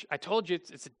passage. I told you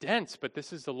it's dense, but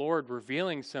this is the Lord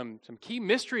revealing some key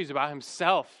mysteries about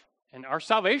himself and our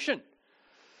salvation.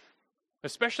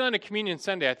 Especially on a Communion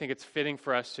Sunday, I think it's fitting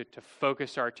for us to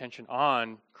focus our attention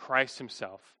on Christ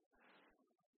himself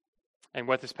and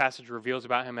what this passage reveals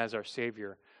about him as our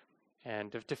Savior.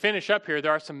 And to finish up here,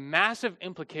 there are some massive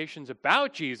implications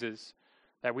about Jesus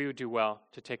that we would do well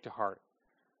to take to heart.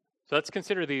 So let's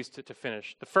consider these to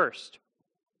finish. The first,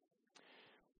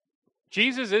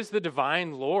 Jesus is the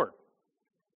divine Lord.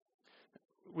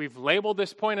 We've labeled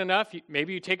this point enough.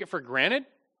 Maybe you take it for granted.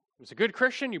 As a good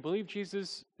Christian, you believe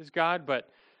Jesus is God, but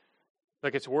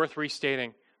look, it's worth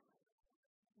restating.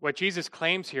 What Jesus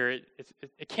claims here,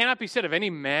 it cannot be said of any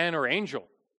man or angel.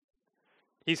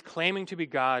 He's claiming to be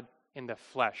God in the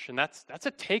flesh, and that's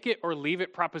a take it or leave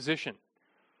it proposition.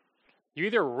 You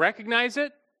either recognize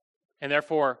it, and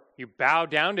therefore you bow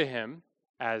down to him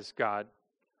as God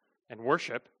and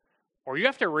worship, or you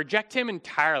have to reject him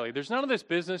entirely. There's none of this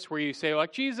business where you say,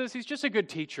 like, Jesus, he's just a good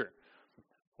teacher,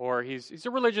 or he's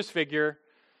a religious figure,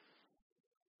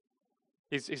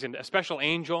 he's a special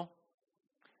angel.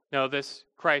 No, this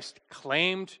Christ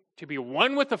claimed to be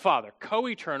one with the Father,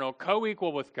 co-eternal,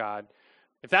 co-equal with God.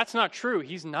 If that's not true,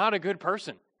 he's not a good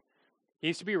person. He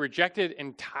needs to be rejected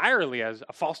entirely as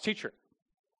a false teacher.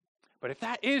 But if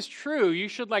that is true, you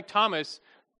should, like Thomas,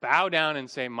 bow down and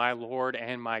say, my Lord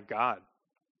and my God,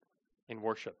 in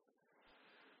worship.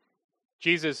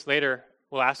 Jesus later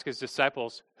will ask his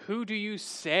disciples, who do you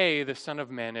say the Son of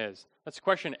Man is? That's a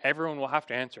question everyone will have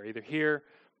to answer, either here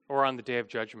or on the day of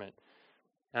judgment.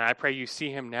 And I pray you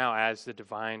see him now as the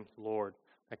divine Lord,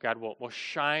 that God will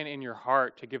shine in your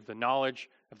heart to give the knowledge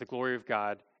of the glory of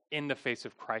God in the face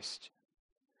of Christ.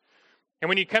 And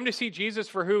when you come to see Jesus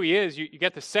for who he is, you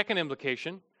get the second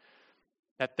implication,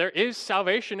 that there is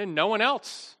salvation in no one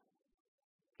else.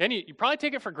 Then you probably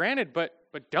take it for granted, but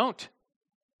don't.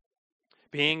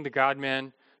 Being the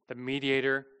God-man, the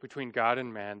mediator between God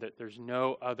and man, that there's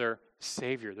no other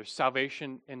Savior. There's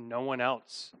salvation in no one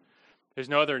else. There's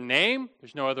no other name.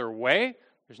 There's no other way.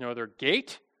 There's no other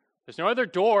gate. There's no other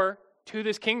door to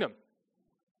this kingdom.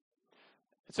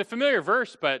 It's a familiar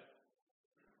verse, but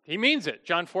he means it.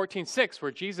 John 14:6,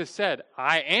 where Jesus said,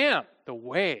 I am the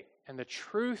way and the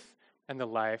truth and the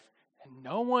life, and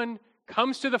no one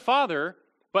comes to the Father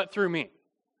but through me.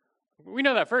 We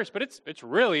know that verse, but it's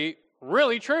really,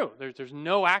 really true. There's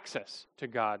no access to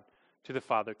God, to the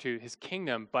Father, to his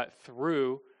kingdom, but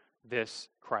through this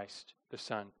Christ, the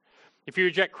Son. If you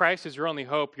reject Christ as your only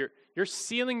hope, you're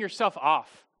sealing yourself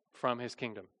off from his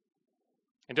kingdom.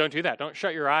 And don't do that. Don't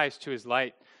shut your eyes to his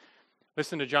light.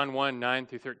 Listen to John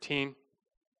 1:9-13.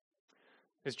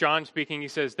 As John speaking, he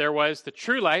says, there was the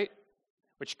true light,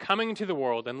 which coming into the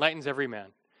world enlightens every man.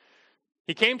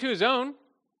 He came to his own,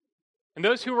 and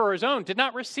those who were his own did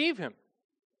not receive him.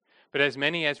 But as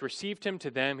many as received him,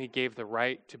 to them he gave the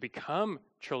right to become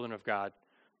children of God,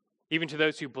 even to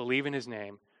those who believe in his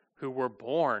name, who were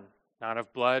born not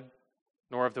of blood,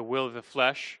 nor of the will of the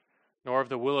flesh, nor of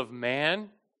the will of man,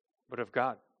 but of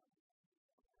God.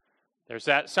 There's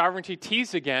that sovereignty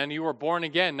tease again. You were born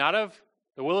again, not of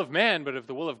the will of man, but of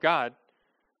the will of God.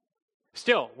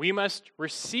 Still, we must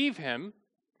receive him.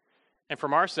 And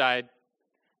from our side,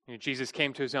 Jesus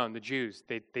came to his own, the Jews.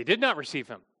 They did not receive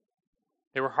him.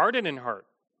 They were hardened in heart.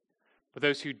 But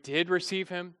those who did receive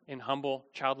him in humble,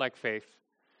 childlike faith,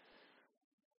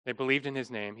 they believed in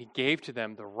his name. He gave to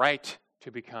them the right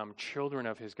to become children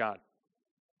of his God.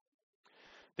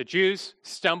 The Jews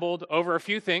stumbled over a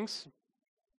few things.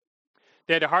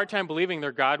 They had a hard time believing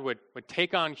their God would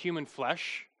take on human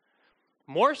flesh.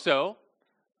 More so,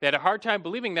 they had a hard time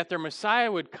believing that their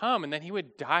Messiah would come and that he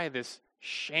would die this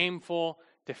shameful,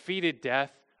 defeated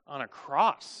death on a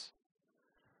cross.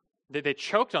 They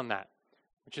choked on that,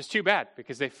 which is too bad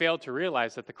because they failed to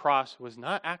realize that the cross was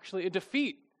not actually a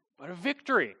defeat, but a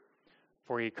victory.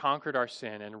 For he conquered our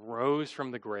sin and rose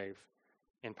from the grave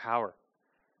in power.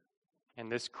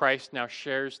 And this Christ now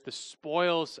shares the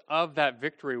spoils of that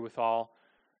victory with all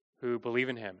who believe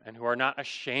in him and who are not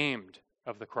ashamed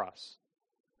of the cross.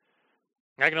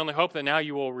 I can only hope that now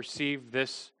you will receive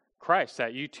this Christ,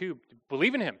 that you too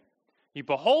believe in him. You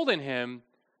behold in him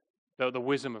the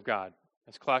wisdom of God.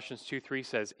 As Colossians 2:3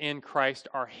 says, in Christ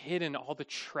are hidden all the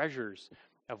treasures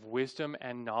of wisdom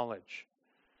and knowledge.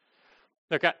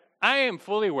 Look, I am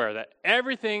fully aware that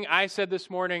everything I said this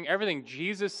morning, everything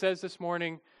Jesus says this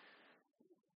morning,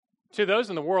 to those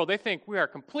in the world, they think we are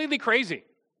completely crazy.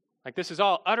 Like this is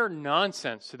all utter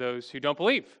nonsense to those who don't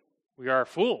believe. We are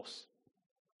fools.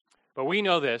 But we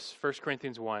know this, 1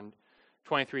 Corinthians 1,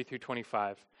 23 through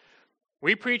 25.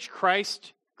 We preach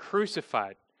Christ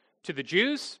crucified. To the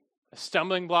Jews, a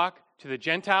stumbling block. To the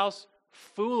Gentiles,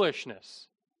 foolishness.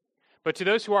 But to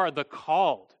those who are the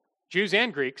called, Jews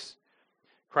and Greeks,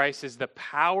 Christ is the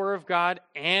power of God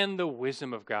and the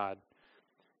wisdom of God.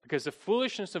 Because the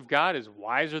foolishness of God is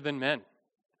wiser than men.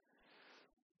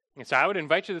 And so I would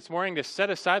invite you this morning to set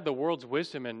aside the world's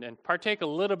wisdom and partake a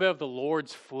little bit of the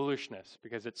Lord's foolishness,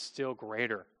 because it's still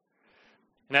greater.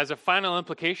 And as a final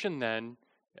implication then,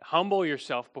 humble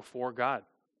yourself before God.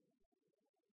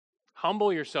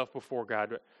 Humble yourself before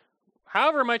God.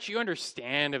 However much you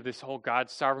understand of this whole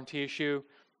God's sovereignty issue,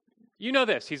 you know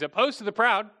this: He's opposed to the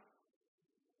proud,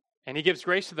 and He gives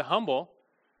grace to the humble.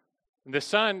 The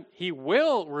Son, He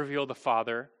will reveal the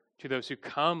Father to those who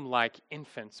come like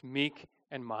infants, meek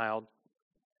and mild.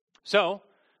 So,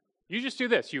 you just do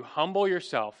this. You humble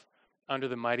yourself under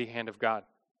the mighty hand of God.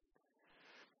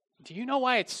 Do you know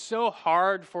why it's so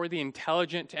hard for the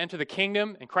intelligent to enter the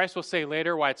kingdom? And Christ will say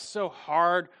later why it's so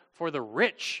hard for the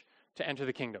rich to enter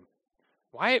the kingdom.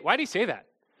 Why do He say that?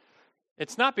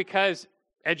 It's not because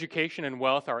education and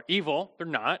wealth are evil. They're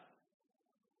not.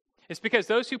 It's because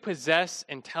those who possess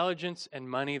intelligence and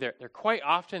money, they're quite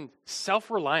often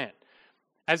self-reliant,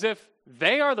 as if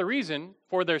they are the reason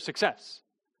for their success.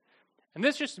 And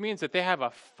this just means that they have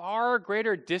a far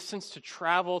greater distance to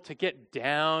travel to get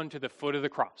down to the foot of the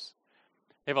cross.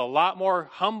 They have a lot more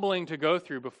humbling to go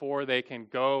through before they can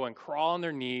go and crawl on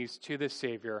their knees to the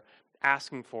Savior,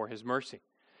 asking for His mercy.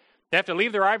 They have to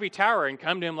leave their ivory tower and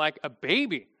come to Him like a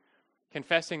baby,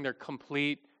 confessing their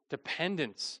complete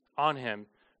dependence on Him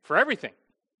for everything.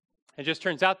 It just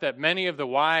turns out that many of the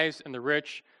wise and the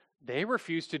rich, they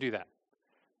refuse to do that.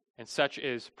 And such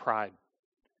is pride.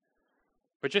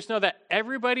 But just know that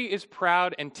everybody is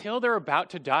proud until they're about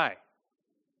to die.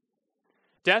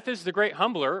 Death is the great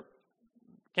humbler.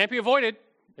 Can't be avoided.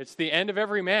 It's the end of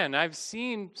every man. I've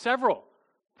seen several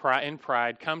in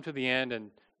pride come to the end and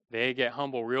they get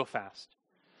humble real fast.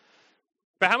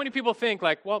 But how many people think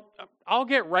like, well, I'll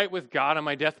get right with God on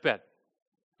my deathbed.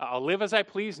 I'll live as I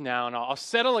please now, and I'll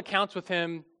settle accounts with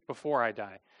Him before I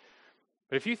die.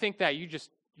 But if you think that, you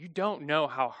don't know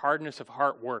how hardness of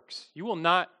heart works. You will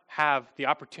not have the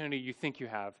opportunity you think you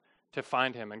have to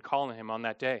find Him and call on Him on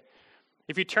that day.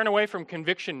 If you turn away from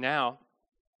conviction now,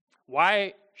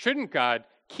 why shouldn't God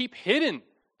keep hidden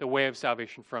the way of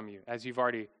salvation from you, as you've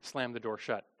already slammed the door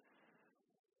shut?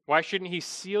 Why shouldn't He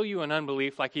seal you in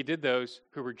unbelief like He did those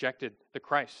who rejected the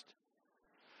Christ?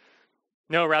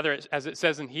 No, rather, as it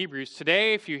says in Hebrews,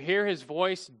 today, if you hear His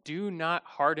voice, do not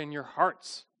harden your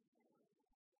hearts.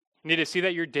 You need to see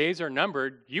that your days are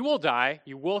numbered. You will die.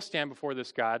 You will stand before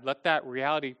this God. Let that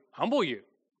reality humble you.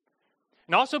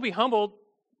 And also be humbled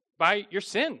by your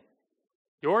sin.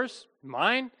 Yours,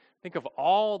 mine. Think of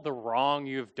all the wrong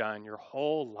you have done your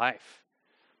whole life.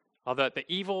 All the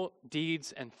evil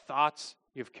deeds and thoughts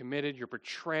you've committed, your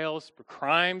betrayals, your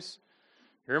crimes,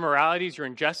 your immoralities, your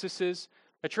injustices.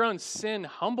 Let your own sin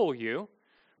humble you.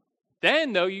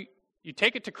 Then, though, you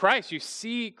take it to Christ. You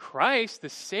see Christ, the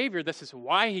Savior. This is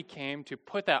why He came, to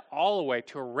put that all away,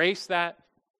 to erase that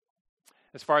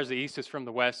as far as the east is from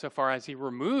the west, so far as He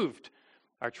removed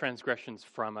our transgressions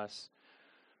from us.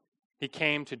 He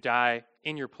came to die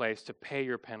in your place, to pay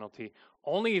your penalty.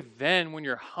 Only then, when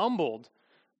you're humbled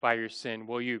by your sin,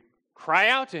 will you cry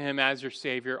out to Him as your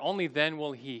Savior. Only then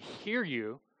will He hear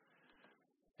you.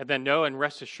 And then know and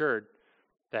rest assured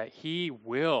that He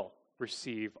will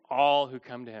receive all who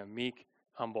come to Him, meek,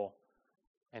 humble,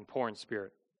 and poor in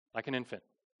spirit, like an infant.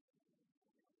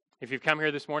 If you've come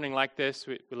here this morning like this,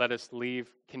 we let us leave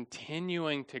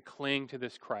continuing to cling to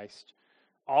this Christ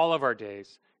all of our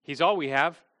days. He's all we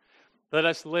have. Let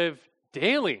us live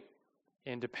daily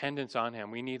in dependence on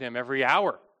Him. We need Him every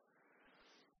hour.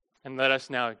 And let us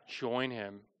now join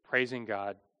Him, praising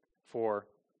God for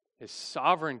His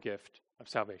sovereign gift of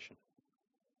salvation.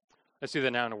 Let's do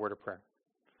that now in a word of prayer.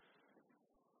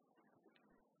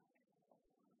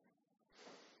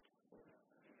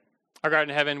 Our God in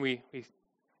heaven, we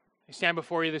stand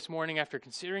before You this morning after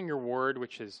considering Your word,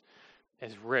 which is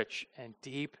rich and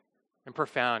deep and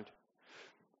profound.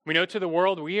 We know to the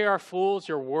world we are fools,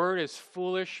 Your word is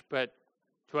foolish, but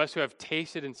to us who have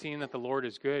tasted and seen that the Lord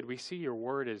is good, we see Your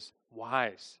word is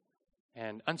wise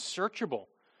and unsearchable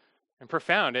and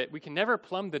profound. We can never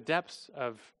plumb the depths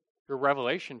of Your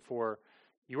revelation, for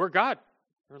You are God.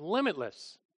 You're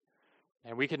limitless.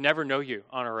 And we could never know You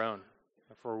on our own,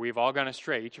 for we've all gone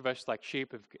astray. Each of us, like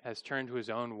sheep, has turned to his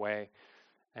own way.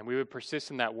 And we would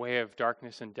persist in that way of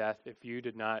darkness and death if You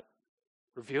did not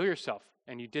reveal Yourself.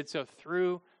 And You did so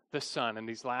through the Son in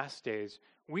these last days.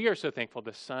 We are so thankful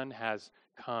the Son has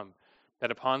come,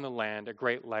 that upon the land a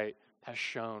great light has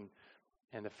shone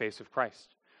in the face of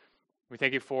Christ. We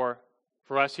thank you for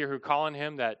us here who call on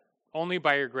him, that only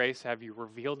by your grace have you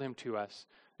revealed him to us.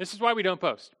 This is why we don't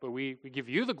boast, but we give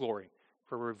you the glory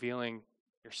for revealing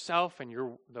yourself and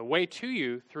the way to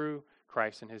you through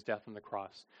Christ and his death on the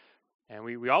cross. And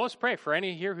we always pray for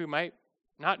any here who might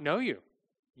not know you.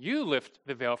 You lift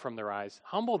the veil from their eyes,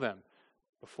 humble them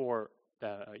before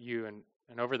you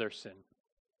and over their sin.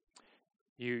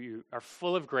 You are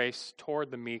full of grace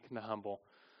toward the meek and the humble.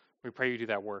 We pray you do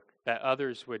that work, that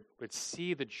others would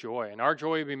see the joy, and our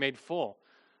joy would be made full.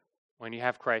 When you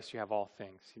have Christ, you have all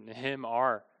things. In him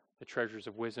are the treasures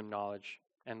of wisdom, knowledge,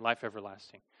 and life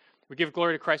everlasting. We give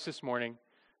glory to Christ this morning.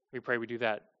 We pray we do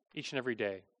that each and every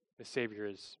day. The Savior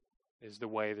is the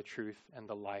way, the truth, and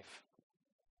the life.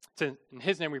 It's in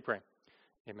his name we pray.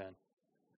 Amen.